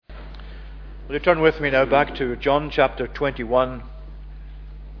Will you turn with me now back to John chapter 21?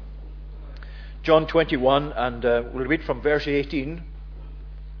 John 21, and we'll read from verse 18.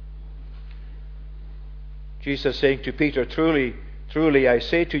 Jesus saying to Peter, Truly, truly, I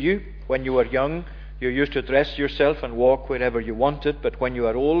say to you, when you are young, you used to dress yourself and walk wherever you wanted, but when you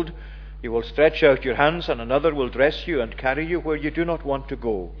are old, you will stretch out your hands, and another will dress you and carry you where you do not want to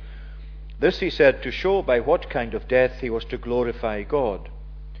go. This he said to show by what kind of death he was to glorify God.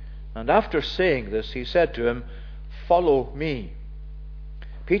 And after saying this, he said to him, Follow me.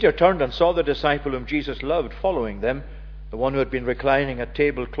 Peter turned and saw the disciple whom Jesus loved following them, the one who had been reclining at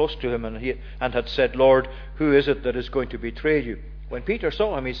table close to him, and had said, Lord, who is it that is going to betray you? When Peter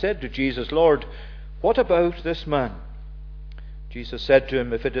saw him, he said to Jesus, Lord, what about this man? Jesus said to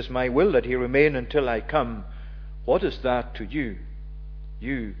him, If it is my will that he remain until I come, what is that to you?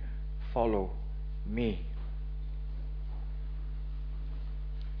 You follow me.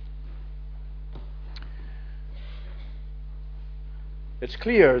 It's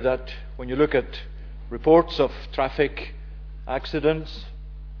clear that when you look at reports of traffic accidents,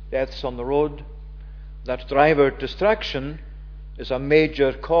 deaths on the road, that driver distraction is a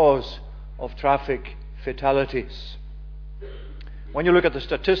major cause of traffic fatalities. When you look at the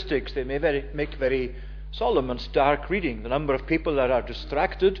statistics, they may make very solemn and stark reading. The number of people that are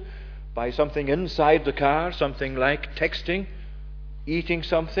distracted by something inside the car, something like texting, eating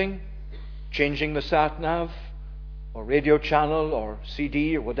something, changing the sat-nav, or radio channel, or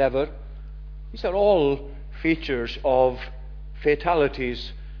CD, or whatever. These are all features of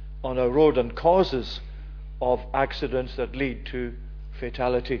fatalities on a road and causes of accidents that lead to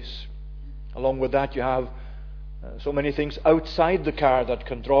fatalities. Along with that, you have so many things outside the car that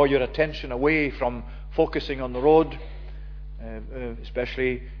can draw your attention away from focusing on the road,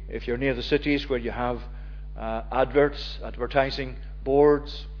 especially if you're near the cities where you have advertising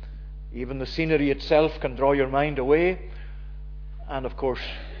boards. Even the scenery itself can draw your mind away. And of course,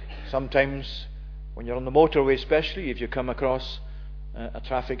 sometimes when you're on the motorway, especially if you come across a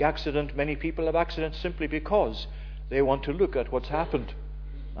traffic accident, many people have accidents simply because they want to look at what's happened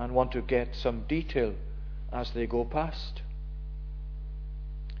and want to get some detail as they go past.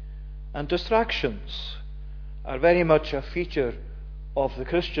 And distractions are very much a feature of the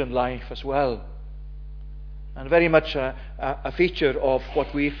Christian life as well, and very much a feature of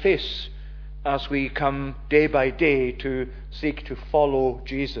what we face as we come day by day to seek to follow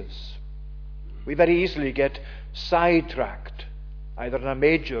Jesus. We very easily get sidetracked, either in a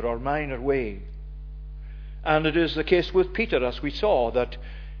major or minor way. And it is the case with Peter, as we saw, that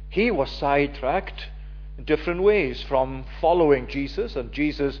he was sidetracked in different ways from following Jesus, and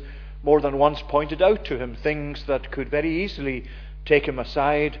Jesus more than once pointed out to him things that could very easily take him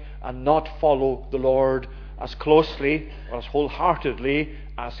aside and not follow the Lord as closely or as wholeheartedly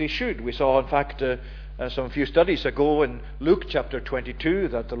as he should. We saw, in fact, some few studies ago in Luke chapter 22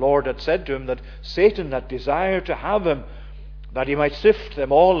 that the Lord had said to him that Satan had desired to have him, that he might sift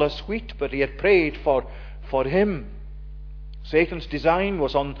them all as wheat, but he had prayed for him. Satan's design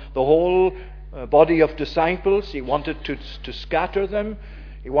was on the whole body of disciples. He wanted to scatter them.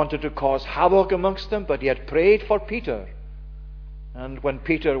 He wanted to cause havoc amongst them, but he had prayed for Peter. And when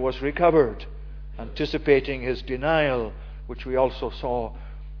Peter was recovered, anticipating his denial, which we also saw,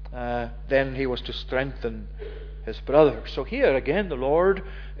 then he was to strengthen his brother. So here again the Lord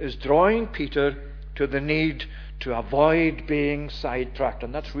is drawing Peter to the need to avoid being sidetracked.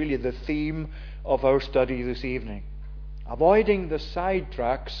 And that's really the theme of our study this evening. Avoiding the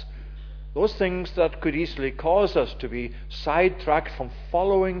sidetracks, those things that could easily cause us to be sidetracked from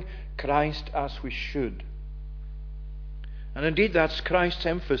following Christ as we should. And indeed that's Christ's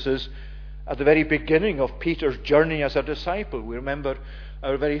emphasis at the very beginning of Peter's journey as a disciple. We remember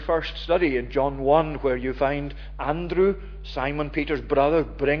our very first study in John 1, where you find Andrew, Simon Peter's brother,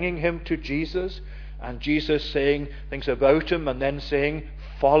 bringing him to Jesus, and Jesus saying things about him and then saying,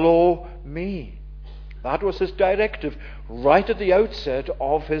 Follow me. That was his directive right at the outset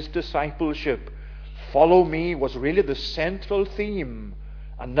of his discipleship. Follow me was really the central theme.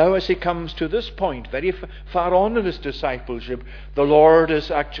 And now as he comes to this point, very far on in his discipleship, the Lord is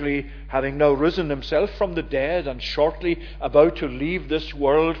actually, having now risen himself from the dead and shortly about to leave this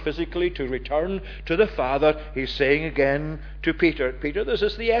world physically to return to the Father, he's saying again to Peter, Peter, this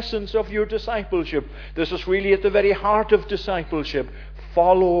is the essence of your discipleship. This is really at the very heart of discipleship.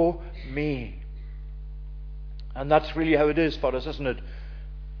 Follow me. And that's really how it is for us, isn't it?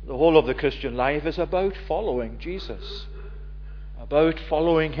 The whole of the Christian life is about following Jesus. About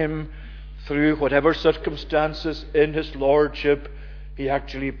following him through whatever circumstances in his lordship he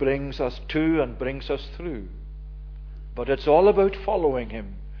actually brings us to and brings us through. But it's all about following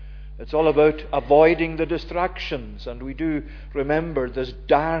him. It's all about avoiding the distractions. And we do remember this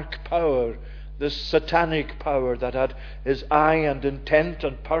dark power, this satanic power that had his eye and intent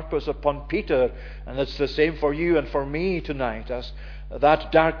and purpose upon Peter. And it's the same for you and for me tonight, as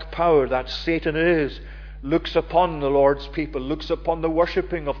that dark power that Satan is, looks upon the Lord's people, looks upon the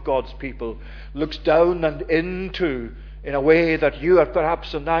worshipping of God's people, looks down and into, in a way that you are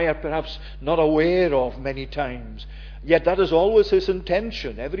perhaps and I are perhaps not aware of many times. Yet that is always his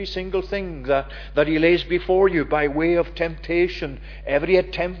intention. Every single thing that he lays before you by way of temptation, every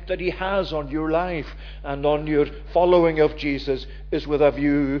attempt that he has on your life and on your following of Jesus, is with a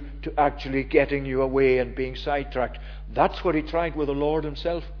view to actually getting you away and being sidetracked. That's what he tried with the Lord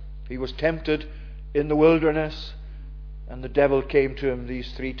himself. He was tempted in the wilderness, and the devil came to him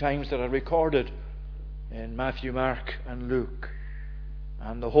these 3 times that are recorded in Matthew, Mark, and Luke.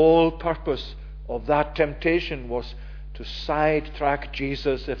 And the whole purpose of that temptation was to sidetrack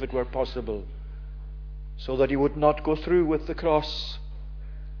Jesus, if it were possible, so that he would not go through with the cross,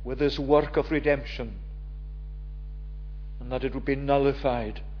 with his work of redemption, and that it would be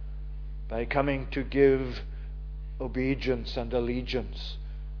nullified by coming to give obedience and allegiance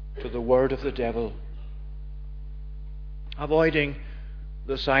to the word of the devil. Avoiding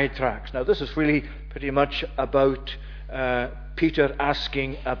the sidetracks. Now, this is really pretty much about Peter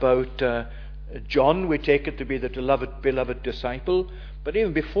asking about John. We take it to be the beloved disciple. But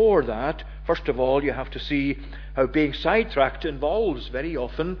even before that, first of all, you have to see how being sidetracked involves very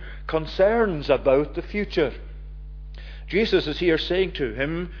often concerns about the future. Jesus is here saying to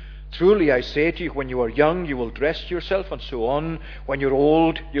him, "Truly I say to you, when you are young, you will dress yourself and so on. When you're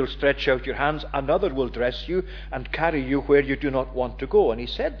old, you'll stretch out your hands. Another will dress you and carry you where you do not want to go." And he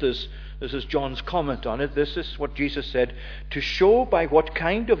said this. This is John's comment on it. This is what Jesus said, to show by what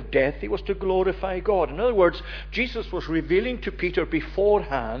kind of death he was to glorify God. In other words, Jesus was revealing to Peter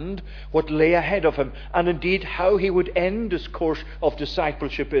beforehand what lay ahead of him, and indeed how he would end his course of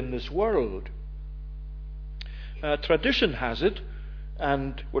discipleship in this world. Tradition has it,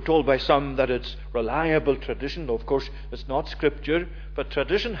 and we're told by some that it's reliable tradition. Of course, it's not Scripture, but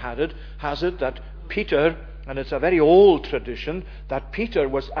tradition has it that Peter, and it's a very old tradition, that Peter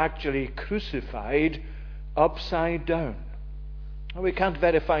was actually crucified upside down. Now, we can't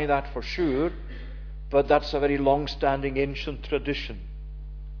verify that for sure, but that's a very long-standing ancient tradition.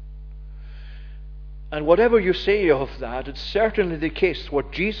 And whatever you say of that, it's certainly the case.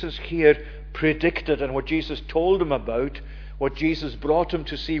 What Jesus here predicted and what Jesus told him about, what Jesus brought him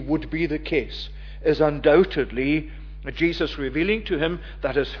to see would be the case, is undoubtedly Jesus revealing to him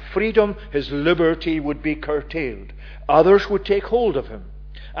that his freedom, his liberty would be curtailed. Others would take hold of him,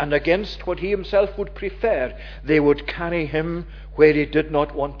 and against what he himself would prefer, they would carry him where he did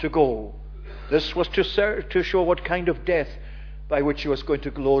not want to go. This was to show what kind of death by which he was going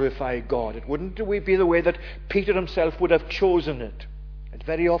to glorify God. It wouldn't be the way that Peter himself would have chosen it. It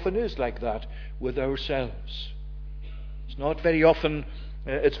very often is like that with ourselves. It's very often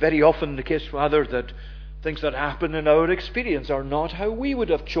the case, rather, that things that happen in our experience are not how we would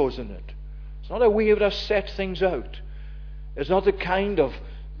have chosen it. It's not how we would have set things out. It's not the kind of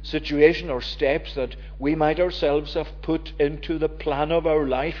situation or steps that we might ourselves have put into the plan of our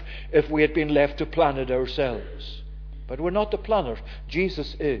life if we had been left to plan it ourselves. But we're not the planner.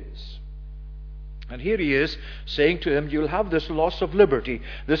 Jesus is. And here he is saying to him, you'll have this loss of liberty.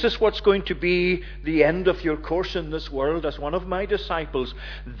 This is what's going to be the end of your course in this world as one of my disciples.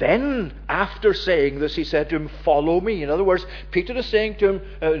 Then, after saying this, he said to him, follow me. In other words, Peter is saying to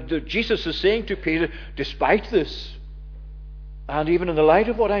him, Jesus is saying to Peter, despite this, and even in the light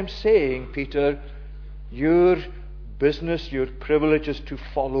of what I'm saying, Peter, your business, your privilege is to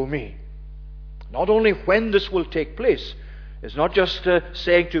follow me. Not only when this will take place. It's not just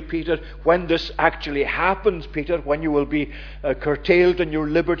saying to Peter, when this actually happens, Peter, when you will be curtailed in your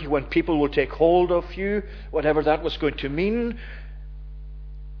liberty, when people will take hold of you, whatever that was going to mean.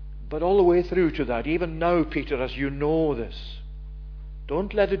 But all the way through to that, even now, Peter, as you know this,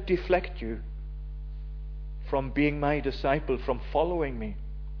 don't let it deflect you from being my disciple, from following me.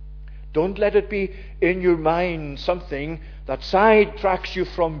 Don't let it be in your mind something that sidetracks you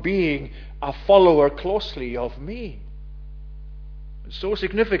from being a follower closely of me. It's so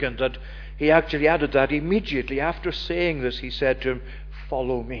significant that he actually added that immediately after saying this. He said to him,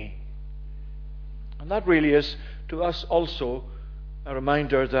 follow me. And that really is to us also a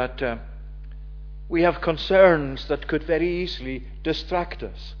reminder that we have concerns that could very easily distract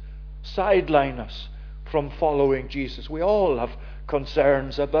us, sideline us from following Jesus. We all have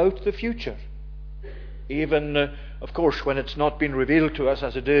concerns about the future. Even, of course, when it's not been revealed to us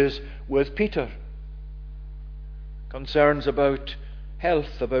as it is with Peter. Concerns about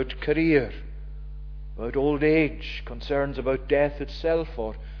health, about career, about old age, concerns about death itself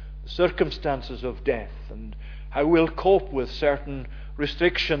or the circumstances of death, and how we'll cope with certain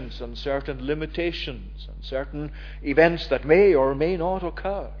restrictions and certain limitations and certain events that may or may not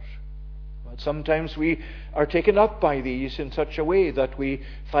occur. But sometimes we are taken up by these in such a way that we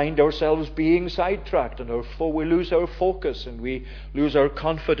find ourselves being sidetracked, and we lose our focus and we lose our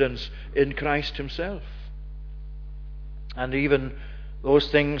confidence in Christ himself. And even those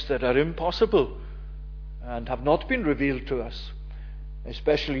things that are impossible and have not been revealed to us,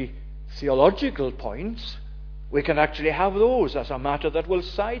 especially theological points, we can actually have those as a matter that will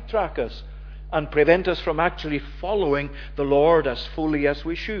sidetrack us and prevent us from actually following the Lord as fully as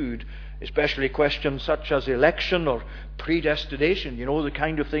we should, especially questions such as election or predestination. You know the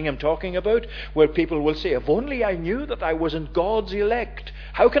kind of thing I'm talking about, where people will say, if only I knew that I wasn't God's elect.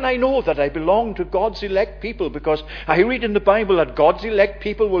 How can I know that I belong to God's elect people? Because I read in the Bible that God's elect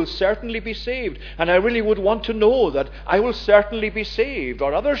people will certainly be saved, and I really would want to know that I will certainly be saved.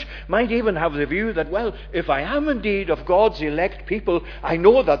 Or others might even have the view that, well, if I am indeed of God's elect people, I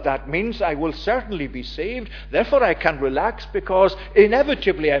know that that means I will certainly be saved. Therefore I can relax, because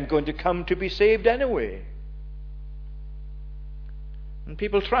inevitably I'm going to come to be saved anyway. And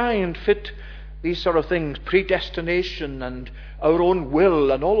people try and fit these sort of things, predestination and our own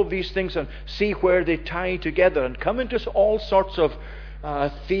will and all of these things, and see where they tie together, and come into all sorts of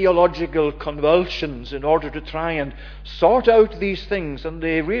theological convulsions in order to try and sort out these things, and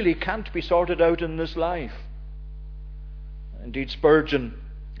they really can't be sorted out in this life. Indeed, Spurgeon,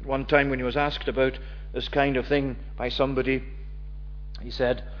 at one time when he was asked about this kind of thing by somebody, he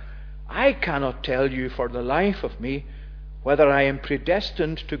said, I cannot tell you for the life of me whether I am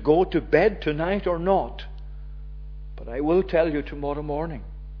predestined to go to bed tonight or not, but I will tell you tomorrow morning.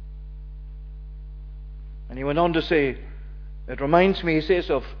 And he went on to say, it reminds me, he says,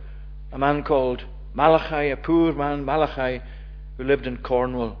 of a man called Malachi, a poor man, Malachi, who lived in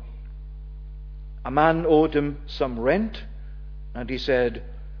Cornwall. A man owed him some rent, and he said,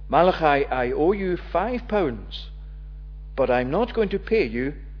 Malachi, I owe you £5, but I'm not going to pay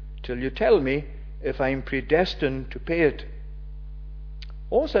you till you tell me if I'm predestined to pay it.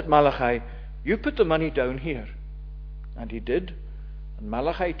 Oh, said Malachi, you put the money down here. And he did. And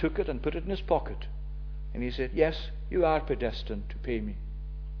Malachi took it and put it in his pocket. And he said, yes, you are predestined to pay me.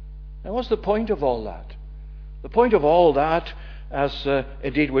 Now, what's the point of all that? The point of all that, as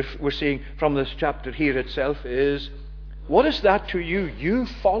indeed we're seeing from this chapter here itself, is, what is that to you? You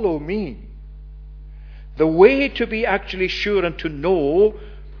follow me. The way to be actually sure and to know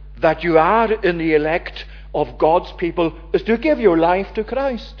that you are in the elect of God's people is to give your life to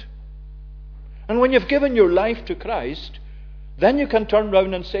Christ. And when you've given your life to Christ, then you can turn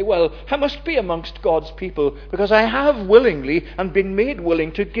round and say, well, I must be amongst God's people because I have willingly and been made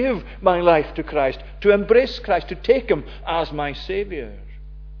willing to give my life to Christ, to embrace Christ, to take him as my Saviour.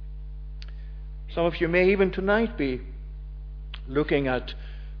 Some of you may even tonight be looking at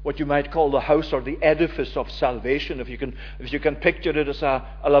what you might call the house or the edifice of salvation, if you can picture it as a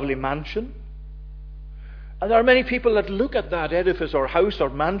lovely mansion. And there are many people that look at that edifice or house or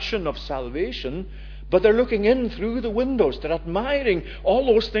mansion of salvation, but they're looking in through the windows. They're admiring all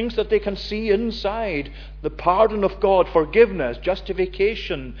those things that they can see inside. The pardon of God, forgiveness,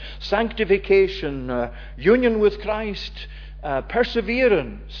 justification, sanctification, union with Christ,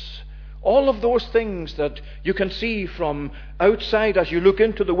 perseverance. All of those things that you can see from outside as you look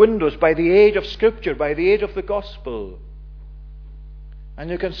into the windows by the aid of Scripture, by the aid of the Gospel.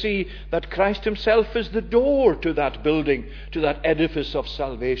 And you can see that Christ himself is the door to that building, to that edifice of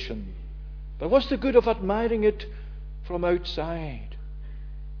salvation. But what's the good of admiring it from outside?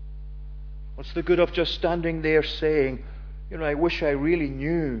 What's the good of just standing there saying, I wish I really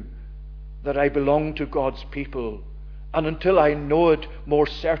knew that I belong to God's people. And until I know it more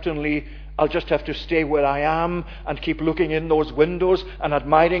certainly, I'll just have to stay where I am and keep looking in those windows and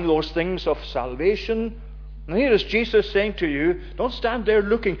admiring those things of salvation. And here is Jesus saying to you, don't stand there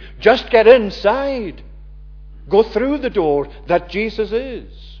looking. Just get inside. Go through the door that Jesus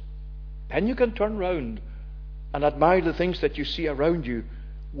is. Then you can turn round and admire the things that you see around you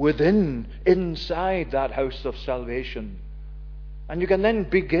inside that house of salvation. And you can then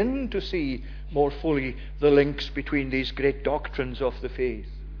begin to see more fully the links between these great doctrines of the faith.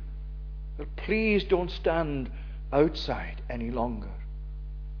 But please don't stand outside any longer.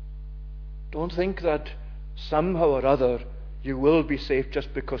 Don't think that somehow or other you will be saved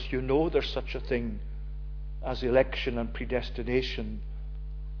just because you know there's such a thing as election and predestination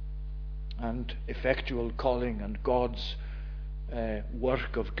and effectual calling and God's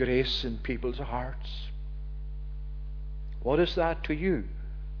work of grace in people's hearts. What is that to you?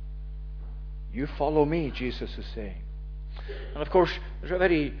 You follow me, Jesus is saying. And of course, there's a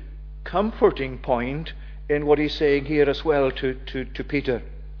very comforting point in what he's saying here as well to Peter.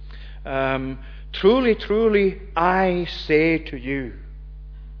 Truly, truly, I say to you.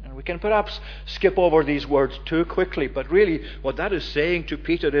 And we can perhaps skip over these words too quickly, but really what that is saying to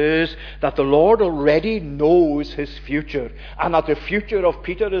Peter is that the Lord already knows his future, and that the future of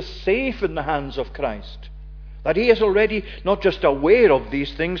Peter is safe in the hands of Christ. That he is already not just aware of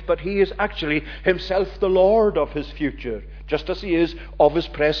these things, but he is actually himself the Lord of his future, just as he is of his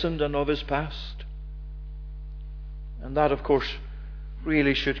present and of his past. And that, of course,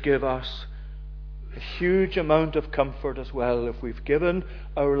 really should give us a huge amount of comfort as well. If we've given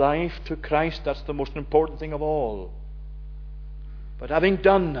our life to Christ, that's the most important thing of all. But having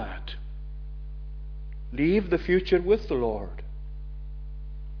done that, leave the future with the Lord,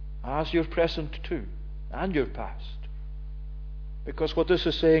 as your present too, and your past. Because what this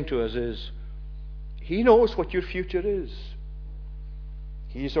is saying to us is, he knows what your future is.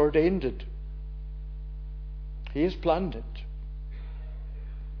 He's ordained it. He has planned it.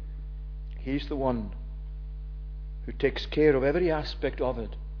 He's the one who takes care of every aspect of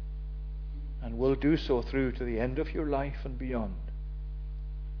it, and will do so through to the end of your life and beyond.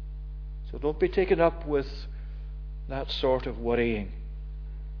 So don't be taken up with that sort of worrying.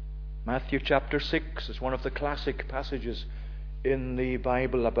 Matthew chapter 6 is one of the classic passages in the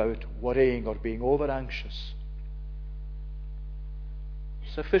Bible about worrying or being over anxious.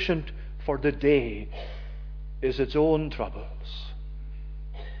 Sufficient for the day is its own troubles.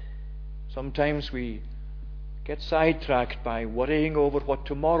 Sometimes we get sidetracked by worrying over what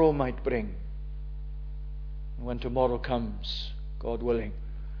tomorrow might bring. And when tomorrow comes, God willing,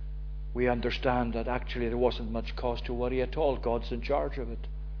 we understand that actually there wasn't much cause to worry at all. God's in charge of it,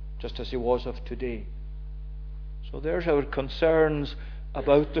 just as he was of today. So there's our concerns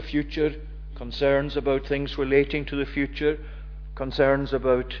about the future, concerns about things relating to the future, concerns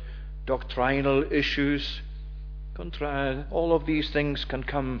about doctrinal issues. All of these things can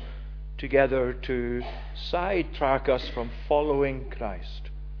come together to sidetrack us from following Christ.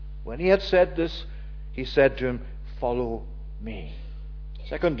 When he had said this, he said to him, "Follow me."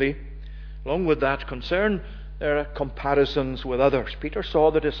 Secondly, along with that concern, there are comparisons with others. Peter saw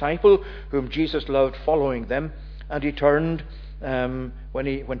the disciple whom Jesus loved following them, and he turned.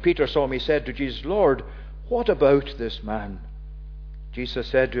 When Peter saw him, he said to Jesus, "Lord, what about this man?" Jesus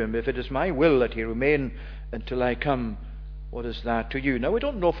said to him, "If it is my will that he remain until I come, what is that to you?" Now, we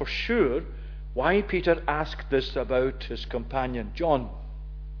don't know for sure why Peter asked this about his companion John.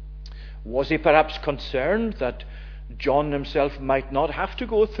 Was he perhaps concerned that John himself might not have to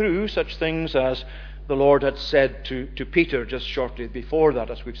go through such things as the Lord had said to Peter just shortly before that,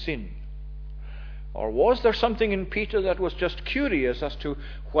 as we've seen? Or was there something in Peter that was just curious as to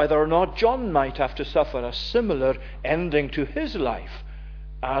whether or not John might have to suffer a similar ending to his life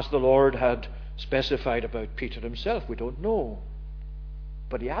as the Lord had specified about Peter himself? We don't know.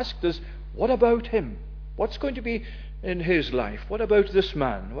 But he asked us, what about him? What's going to be in his life? What about this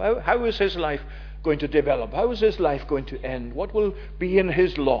man? How is his life going to develop? How is his life going to end? What will be in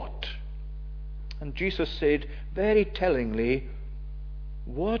his lot? And Jesus said very tellingly,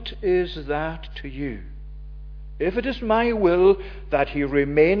 "What is that to you? If it is my will that he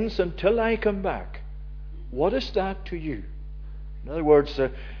remains until I come back, what is that to you?" In other words,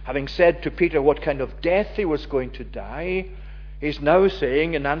 having said to Peter what kind of death he was going to die, he's now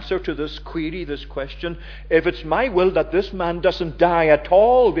saying, in answer to this query, this question, if it's my will that this man doesn't die at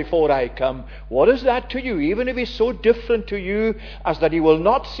all before I come, what is that to you? Even if he's so different to you as that he will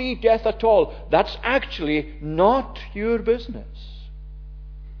not see death at all, that's actually not your business.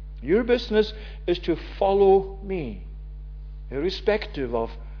 Your business is to follow me, irrespective of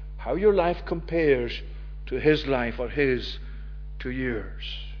how your life compares to his life or his to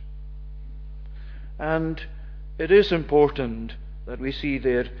yours. And it is important that we see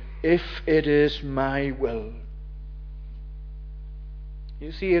there, if it is my will.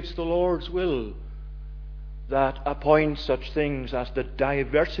 You see, it's the Lord's will that appoints such things as the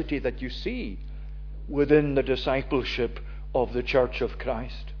diversity that you see within the discipleship of the Church of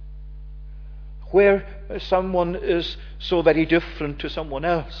Christ, where someone is so very different to someone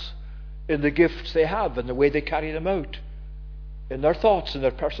else in the gifts they have and the way they carry them out, in their thoughts, in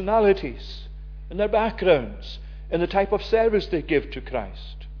their personalities, in their backgrounds, in the type of service they give to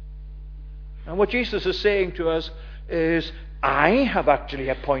Christ. And what Jesus is saying to us is, I have actually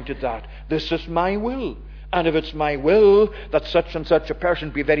appointed that. This is my will. And if it's my will that such and such a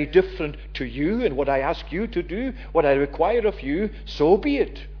person be very different to you in what I ask you to do, what I require of you, so be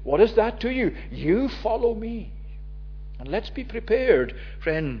it. What is that to you? You follow me. And let's be prepared,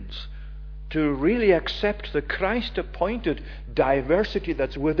 friends, to really accept the Christ-appointed diversity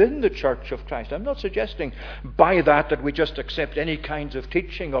that's within the church of Christ. I'm not suggesting by that we just accept any kinds of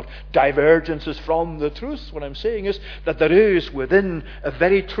teaching or divergences from the truth. What I'm saying is that there is within a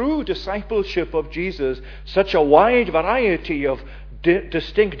very true discipleship of Jesus such a wide variety of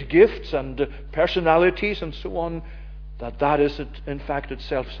distinct gifts and personalities and so on, that is in fact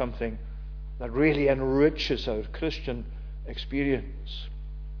itself something that really enriches our Christian experience.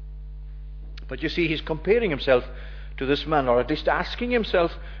 But you see, he's comparing himself to this man, or at least asking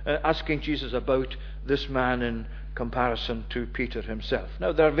Jesus about this man in comparison to Peter himself.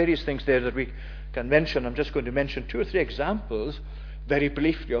 Now, there are various things there that we can mention. I'm just going to mention 2 or 3 examples very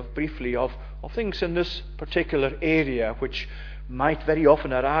briefly of things in this particular area which might very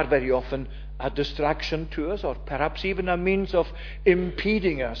often, or are very often, a distraction to us, or perhaps even a means of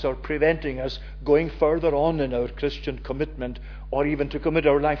impeding us or preventing us going further on in our Christian commitment, or even to commit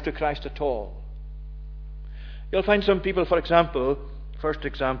our life to Christ at all. You'll find some people, for example, first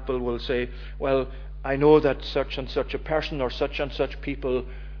example will say, well, I know that such and such a person or such and such people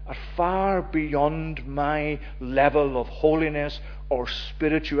are far beyond my level of holiness or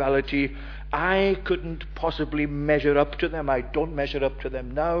spirituality. I couldn't possibly measure up to them. I don't measure up to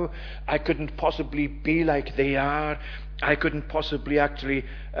them now. I couldn't possibly be like they are. I couldn't possibly actually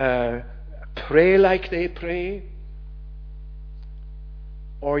pray like they pray.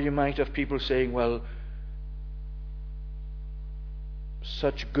 Or you might have people saying, well,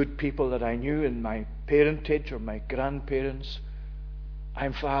 such good people that I knew in my parentage or my grandparents,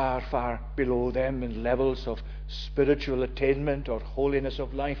 I'm far, far below them in levels of spiritual attainment or holiness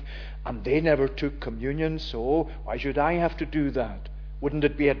of life, and they never took communion, so why should I have to do that? Wouldn't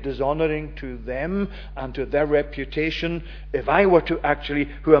it be a dishonoring to them and to their reputation if I were to actually,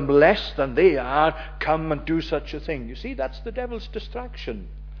 who am less than they are, come and do such a thing? You see, that's the devil's distraction.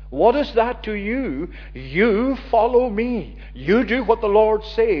 What is that to you? You follow me. You do what the Lord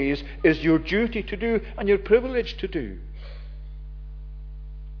says is your duty to do and your privilege to do.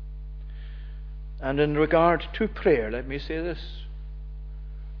 And in regard to prayer, let me say this.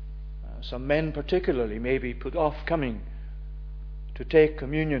 Some men particularly may be put off coming to take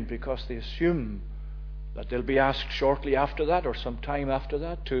communion because they assume that they'll be asked shortly after that or some time after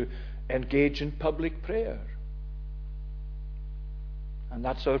that to engage in public prayer. And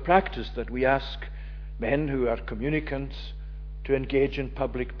that's our practice, that we ask men who are communicants to engage in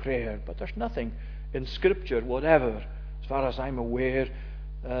public prayer. But there's nothing in Scripture, whatever, as far as I'm aware,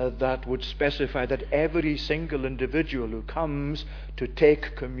 that would specify that every single individual who comes to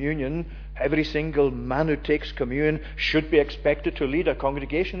take communion, every single man who takes communion, should be expected to lead a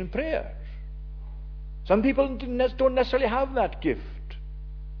congregation in prayer. Some people don't necessarily have that gift.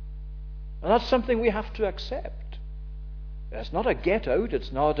 And that's something we have to accept. It's not a get out,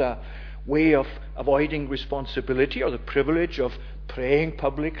 it's not a way of avoiding responsibility or the privilege of praying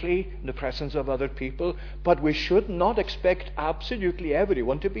publicly in the presence of other people, but we should not expect absolutely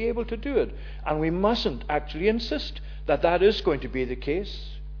everyone to be able to do it. And we mustn't actually insist that that is going to be the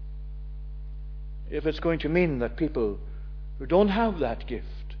case if it's going to mean that people who don't have that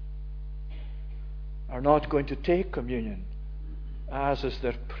gift are not going to take communion as is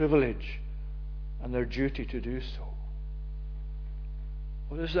their privilege and their duty to do so.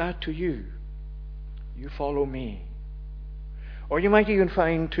 What is that to you? You follow me. Or you might even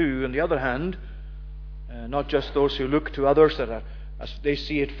find too, on the other hand, not just those who look to others that are, as they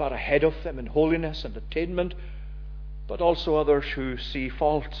see it, far ahead of them in holiness and attainment, but also others who see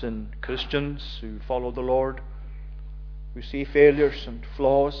faults in Christians who follow the Lord, who see failures and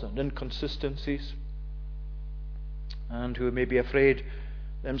flaws and inconsistencies, and who may be afraid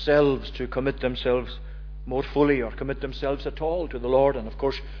themselves to commit themselves more fully or commit themselves at all to the Lord. And of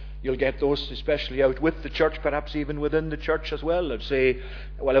course you'll get those especially out with the church, perhaps even within the church as well, that say,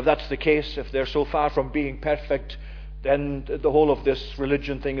 well, if that's the case, if they're so far from being perfect, then the whole of this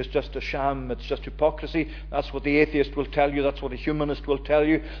religion thing is just a sham, it's just hypocrisy. That's what the atheist will tell you, that's what the humanist will tell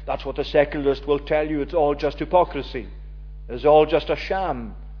you, that's what the secularist will tell you. It's all just hypocrisy. It's all just a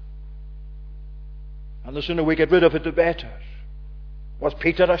sham. And the sooner we get rid of it, the better. Was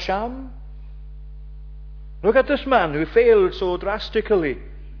Peter a sham? Look at this man who failed so drastically,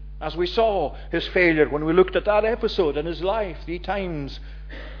 as we saw his failure when we looked at that episode in his life. 3 times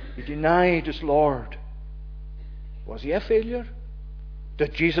he denied his Lord. Was he a failure?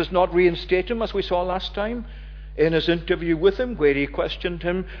 Did Jesus not reinstate him, as we saw last time, in his interview with him, where he questioned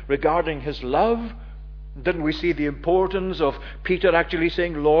him regarding his love? Didn't we see the importance of Peter actually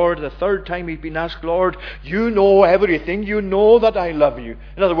saying, Lord, the 3rd time he'd been asked, Lord, you know everything, you know that I love you.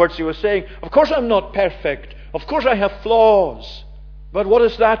 In other words, he was saying, of course I'm not perfect, Of course I have flaws. But what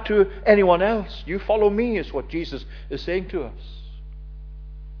is that to anyone else? You follow me is what Jesus is saying to us.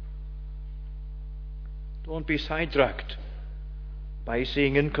 Don't be sidetracked by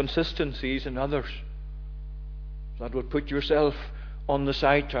seeing inconsistencies in others. That would put yourself on the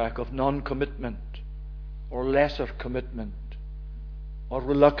sidetrack of non-commitment or lesser commitment or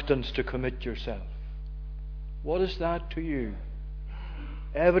reluctance to commit yourself. What is that to you?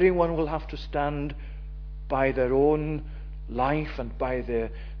 Everyone will have to stand by their own life and by the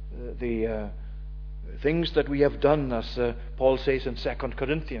things that we have done, as Paul says in 2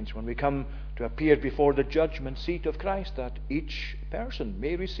 Corinthians, when we come to appear before the judgment seat of Christ, that each person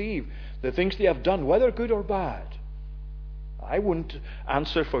may receive the things they have done, whether good or bad. I wouldn't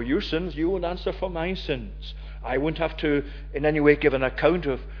answer for your sins, you won't answer for my sins. I won't have to in any way give an account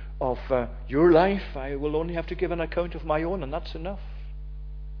of your life. I will only have to give an account of my own, and that's enough.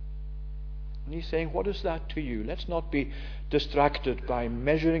 And he's saying, what is that to you? Let's not be distracted by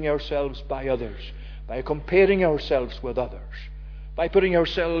measuring ourselves by others, by comparing ourselves with others, by putting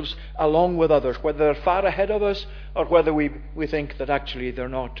ourselves along with others, whether they're far ahead of us or whether we think that actually they're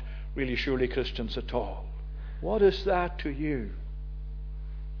not really surely Christians at all. What is that to you?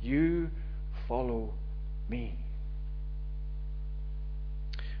 You follow me.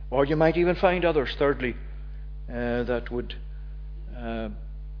 Or you might even find others, thirdly, that would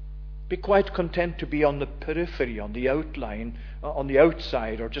be quite content to be on the periphery, on the outline, on the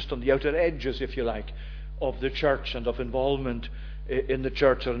outside, or just on the outer edges, if you like, of the church and of involvement in the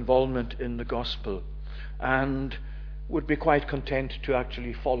church or involvement in the gospel, and would be quite content to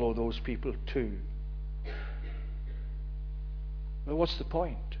actually follow those people too. Well, what's the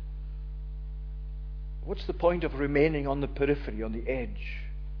point? What's the point of remaining on the periphery, on the edge?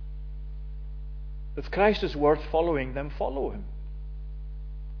 If Christ is worth following, then follow him.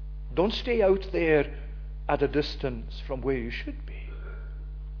 Don't stay out there at a distance from where you should be.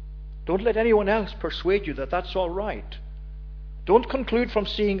 Don't let anyone else persuade you that that's all right. Don't conclude from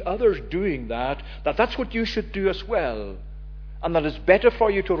seeing others doing that that's what you should do as well, and that it's better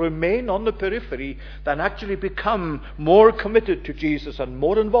for you to remain on the periphery than actually become more committed to Jesus and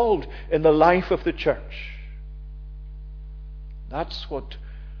more involved in the life of the church. That's what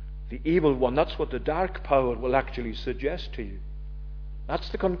the evil one, that's what the dark power will actually suggest to you. That's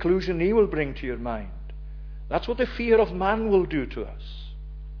the conclusion he will bring to your mind. That's what the fear of man will do to us.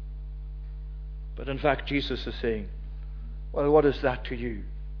 But in fact, Jesus is saying, well, what is that to you?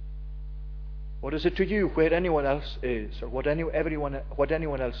 What is it to you where anyone else is, or what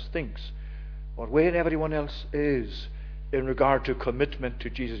anyone else thinks, or where everyone else is in regard to commitment to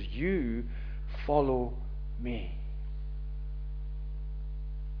Jesus? You follow me.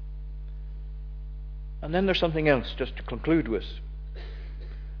 And then there's something else, just to conclude with.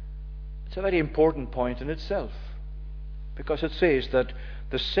 It's a very important point in itself, because it says that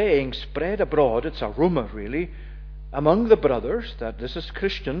the saying spread abroad, it's a rumour really, among the brothers, that this is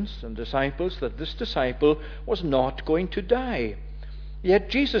Christians and disciples, that this disciple was not going to die. Yet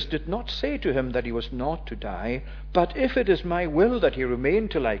Jesus did not say to him that he was not to die, but if it is my will that he remain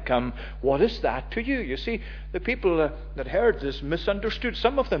till I come, what is that to you? You see, the people that heard this misunderstood.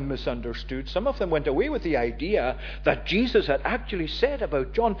 Some of them misunderstood. Some of them went away with the idea that Jesus had actually said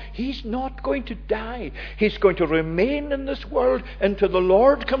about John, he's not going to die. He's going to remain in this world until the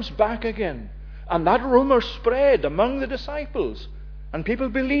Lord comes back again. And that rumor spread among the disciples, and people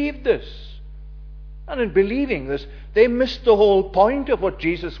believed this. And in believing this, they missed the whole point of what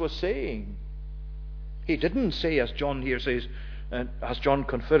Jesus was saying. He didn't say, as John here says, as John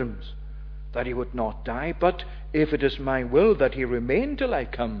confirms, that he would not die, but if it is my will that he remain till I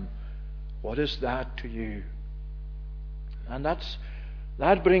come, what is that to you? And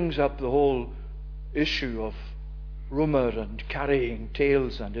that brings up the whole issue of rumor and carrying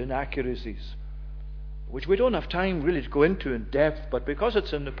tales and inaccuracies, which we don't have time really to go into in depth, but because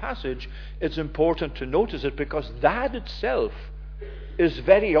it's in the passage, it's important to notice it, because that itself is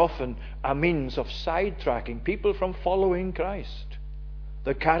very often a means of sidetracking people from following Christ.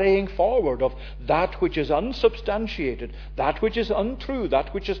 The carrying forward of that which is unsubstantiated, that which is untrue,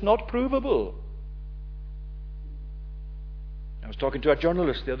 that which is not provable. I was talking to a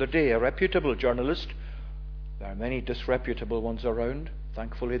journalist the other day, a reputable journalist. There are many disreputable ones around.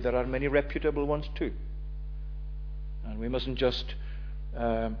 Thankfully, there are many reputable ones too. And we mustn't just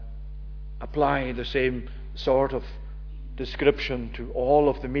apply the same sort of description to all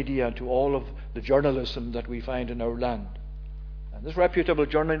of the media, to all of the journalism that we find in our land. And this reputable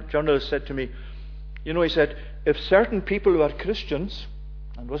journalist said to me, he said, if certain people who are Christians,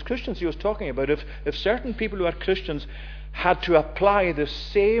 and it was Christians he was talking about, if certain people who are Christians had to apply the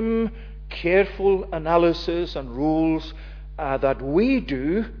same careful analysis and rules that we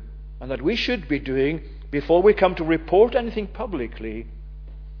do and that we should be doing before we come to report anything publicly,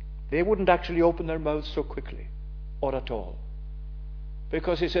 they wouldn't actually open their mouths so quickly or at all.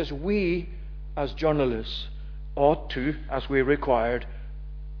 Because he says we, as journalists, ought to, as we're required,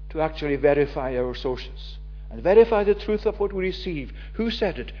 to actually verify our sources and verify the truth of what we receive. Who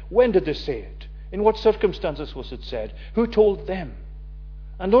said it? When did they say it? In what circumstances was it said? Who told them?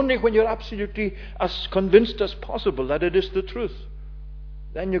 And only when you're absolutely as convinced as possible that it is the truth,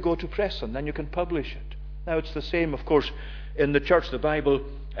 then you go to press and then you can publish it. Now it's the same, of course, in the church. The Bible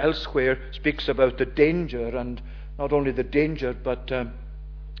elsewhere speaks about the danger, and not only the danger, but the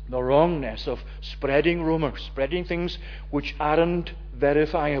wrongness of spreading rumors, spreading things which aren't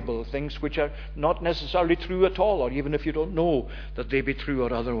verifiable, things which are not necessarily true at all, or even if you don't know that they be true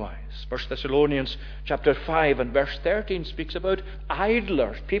or otherwise. 1 Thessalonians chapter 5 and verse 13 speaks about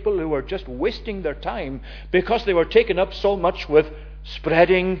idlers, people who were just wasting their time because they were taken up so much with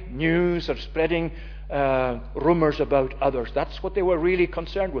spreading news or spreading rumors about others. That's what they were really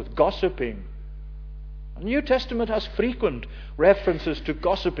concerned with, gossiping. The New Testament has frequent references to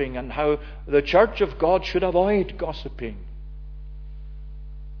gossiping and how the church of God should avoid gossiping.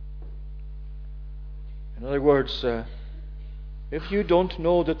 In other words, if you don't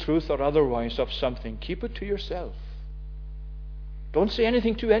know the truth or otherwise of something, keep it to yourself. Don't say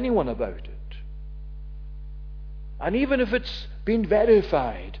anything to anyone about it. And even if it's been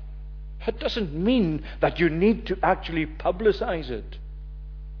verified, it doesn't mean that you need to actually publicize it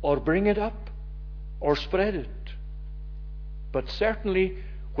or bring it up or spread it. But certainly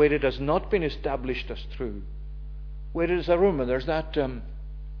where it has not been established as true, where it is a rumor, there's that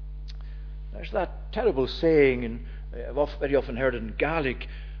terrible saying, and I've very often heard it in Gaelic,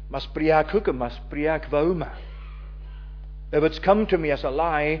 mas briag hookem, mas briag vauma. If it's come to me as a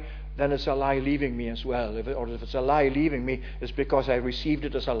lie, then it's a lie leaving me as well. If it's a lie leaving me, it's because I received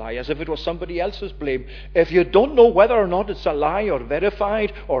it as a lie, as if it was somebody else's blame. If you don't know whether or not it's a lie or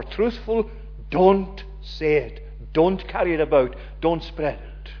verified or truthful, don't say it. Don't carry it about. Don't spread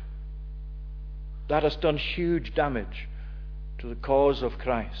it. That has done huge damage to the cause of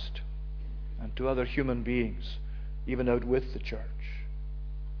Christ and to other human beings, even out with the church.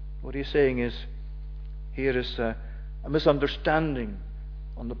 What he's saying is, here is a misunderstanding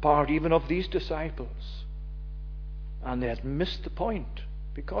on the part even of these disciples. And they had missed the point,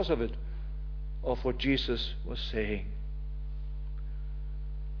 because of it, of what Jesus was saying.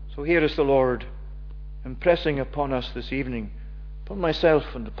 So here is the Lord impressing upon us this evening, upon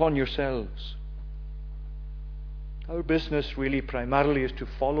myself and upon yourselves. Our business really primarily is to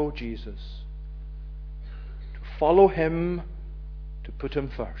follow Jesus, to follow Him, to put Him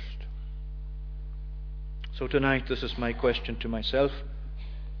first. So tonight, this is my question to myself.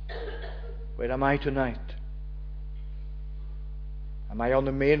 Where am I tonight? Am I on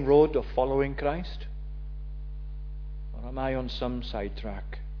the main road of following Christ? Or am I on some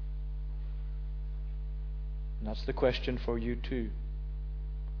sidetrack? And that's the question for you too.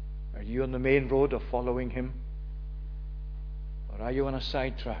 Are you on the main road of following Him? Or are you on a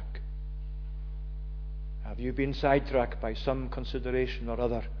sidetrack? Have you been sidetracked by some consideration or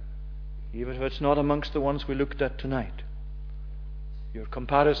other, even if it's not amongst the ones we looked at tonight? Your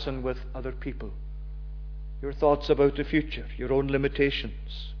comparison with other people, your thoughts about the future, your own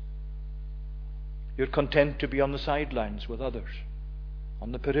limitations. You're content to be on the sidelines with others,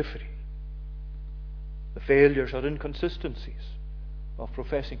 on the periphery. The failures or inconsistencies of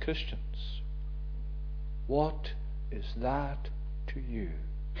professing Christians. What is that to you?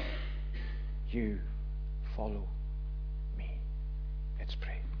 You follow me. Let's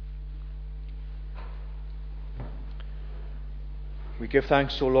pray. We give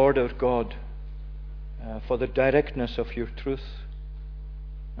thanks, O Lord our God, for the directness of your truth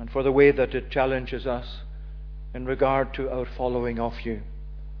and for the way that it challenges us in regard to our following of you.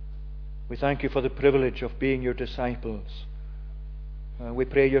 We thank you for the privilege of being your disciples. We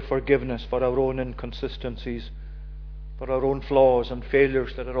pray your forgiveness for our own inconsistencies, for our own flaws and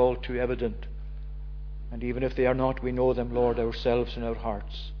failures that are all too evident. And even if they are not, we know them, Lord, ourselves in our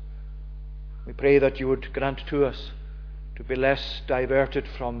hearts. We pray that you would grant to us to be less diverted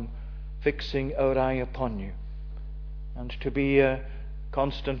from fixing our eye upon you, and to be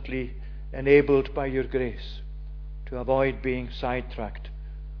constantly enabled by your grace to avoid being sidetracked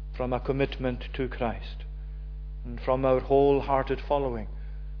from a commitment to Christ and from our wholehearted following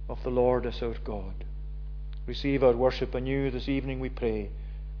of the Lord as our God. Receive our worship anew this evening, we pray,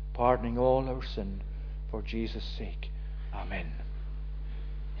 pardoning all our sin for Jesus' sake. Amen.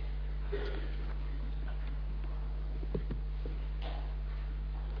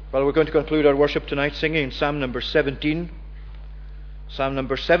 Well, we're going to conclude our worship tonight singing Psalm number 17. Psalm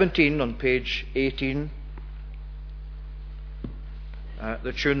number 17 on page 18.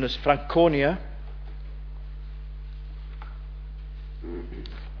 The tune is Franconia.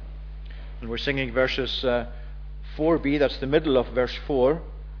 And we're singing verses 4b, that's the middle of verse 4,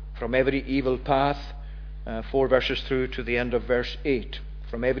 from every evil path, 4 verses through to the end of verse 8.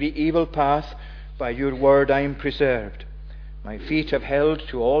 From every evil path by your word I am preserved. My feet have held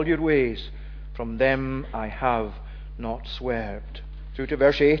to all your ways, from them I have not swerved. Through to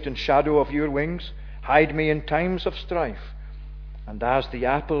verse 8, in shadow of your wings, hide me in times of strife, and as the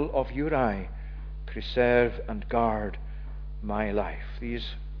apple of your eye, preserve and guard my life.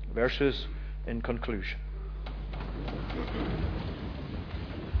 These verses in conclusion.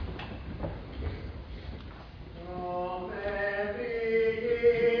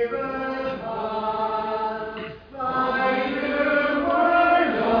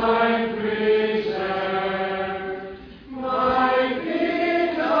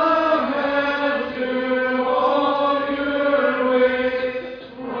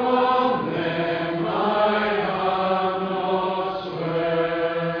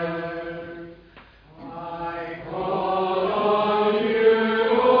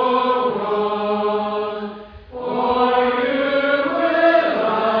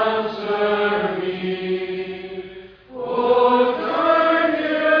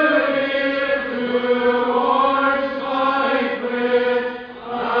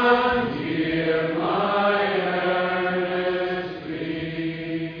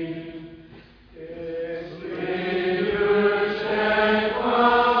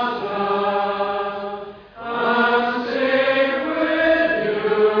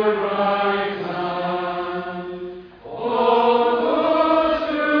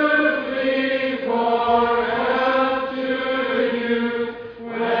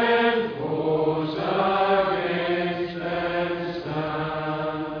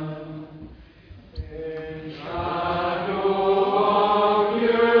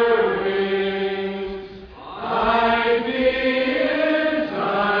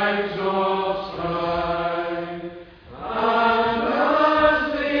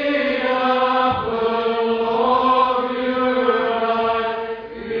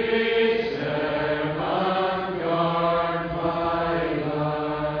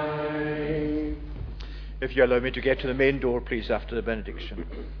 If you allow me to get to the main door, please, after the benediction.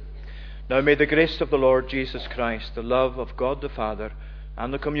 Now may the grace of the Lord Jesus Christ, the love of God the Father,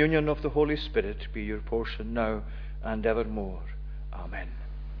 and the communion of the Holy Spirit be your portion now and evermore. Amen.